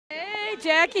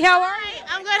Jackie. How are you?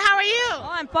 Hi, I'm good. How are you? Oh,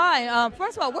 I'm fine.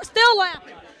 First of all, we're still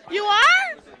laughing. You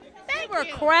are? Thank We're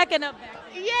you. cracking up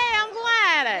back there. Yeah, I'm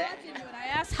glad. And I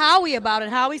asked Howie about it.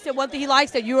 Howie said one thing he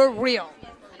likes, that you're real.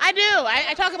 I do.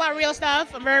 I talk about real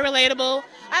stuff. I'm very relatable.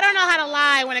 I don't know how to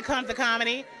lie when it comes to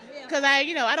comedy because I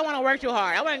don't want to work too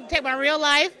hard. I want to take my real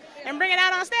life and bring it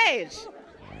out on stage.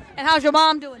 And how's your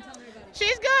mom doing? Tell me about it.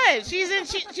 She's good.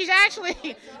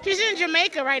 She's in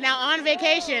Jamaica right now on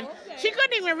vacation. She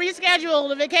couldn't even reschedule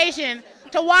the vacation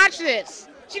to watch this.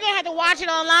 She's gonna have to watch it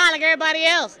online like everybody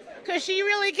else because she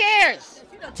really cares.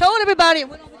 Told everybody. It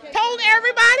went on vacation. Told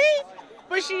everybody,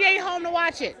 but she ain't home to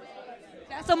watch it.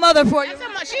 That's a mother for you.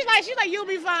 She's like, you'll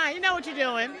be fine. You know what you're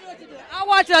doing. I'll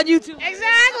watch it on YouTube.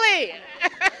 Exactly.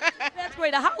 That's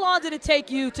great. Now, how long did it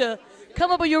take you to come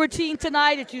up with your routine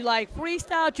tonight? Did you like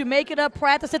freestyle? Did you make it up,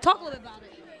 practice it? Talk a little bit about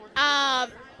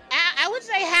it. I would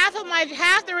say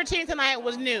half the routine tonight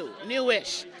was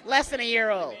newish, less than a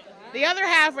year old. The other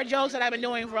half are jokes that I've been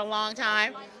doing for a long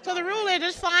time. So the rule is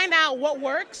just find out what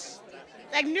works.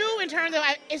 Like new in terms of,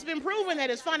 it's been proven that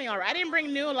it's funny already. I didn't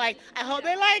bring new like, I hope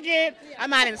they like it. I'm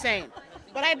not insane.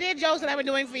 But I did jokes that I've been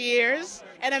doing for years,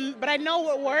 but I know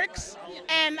what works,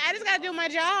 and I just gotta do my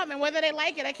job. And whether they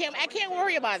like it, I can't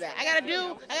worry about that. I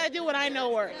gotta do what I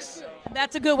know works.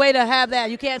 That's a good way to have that.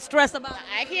 You can't stress about it.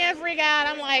 I can't freak out.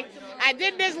 I'm like, I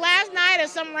did this last night at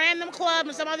some random club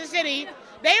in some other city.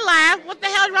 They laugh. What the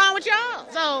hell's wrong with y'all?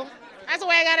 So that's the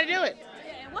way I gotta do it.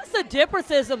 What's the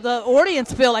differences of the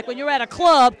audience feel like when you're at a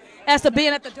club as to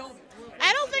being at the Dome?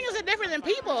 I don't think it's a difference in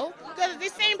people, because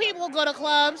these same people go to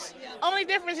clubs. Only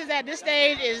difference is that this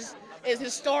stage is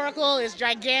historical, is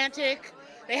gigantic.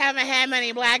 They haven't had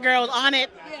many black girls on it.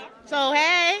 So,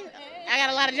 hey, I got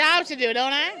a lot of jobs to do,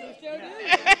 don't I?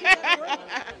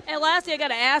 And lastly, I got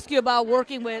to ask you about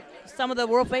working with some of the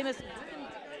world famous comedians.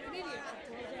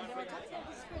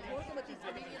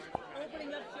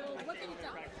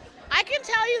 I can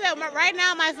tell you that right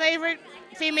now my favorite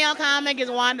female comic is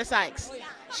Wanda Sykes.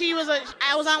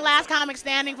 I was on Last Comic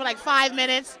Standing for like 5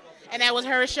 minutes, and that was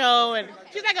her show. And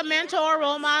she's like a mentor,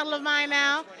 role model of mine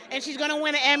now, and she's gonna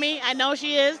win an Emmy. I know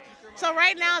she is. So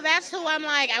right now, that's who I'm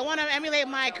like. I want to emulate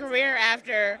my career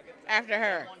after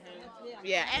her.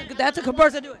 Yeah, and That's a good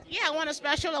person to do it. yeah, I want a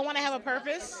special. I want to have a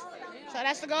purpose. So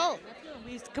that's the goal.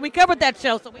 We covered that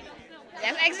show, so we.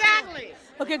 Yes, exactly.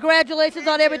 Well, congratulations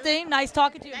on everything. Nice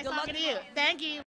talking to you. Nice Good luck. talking to you. Thank you.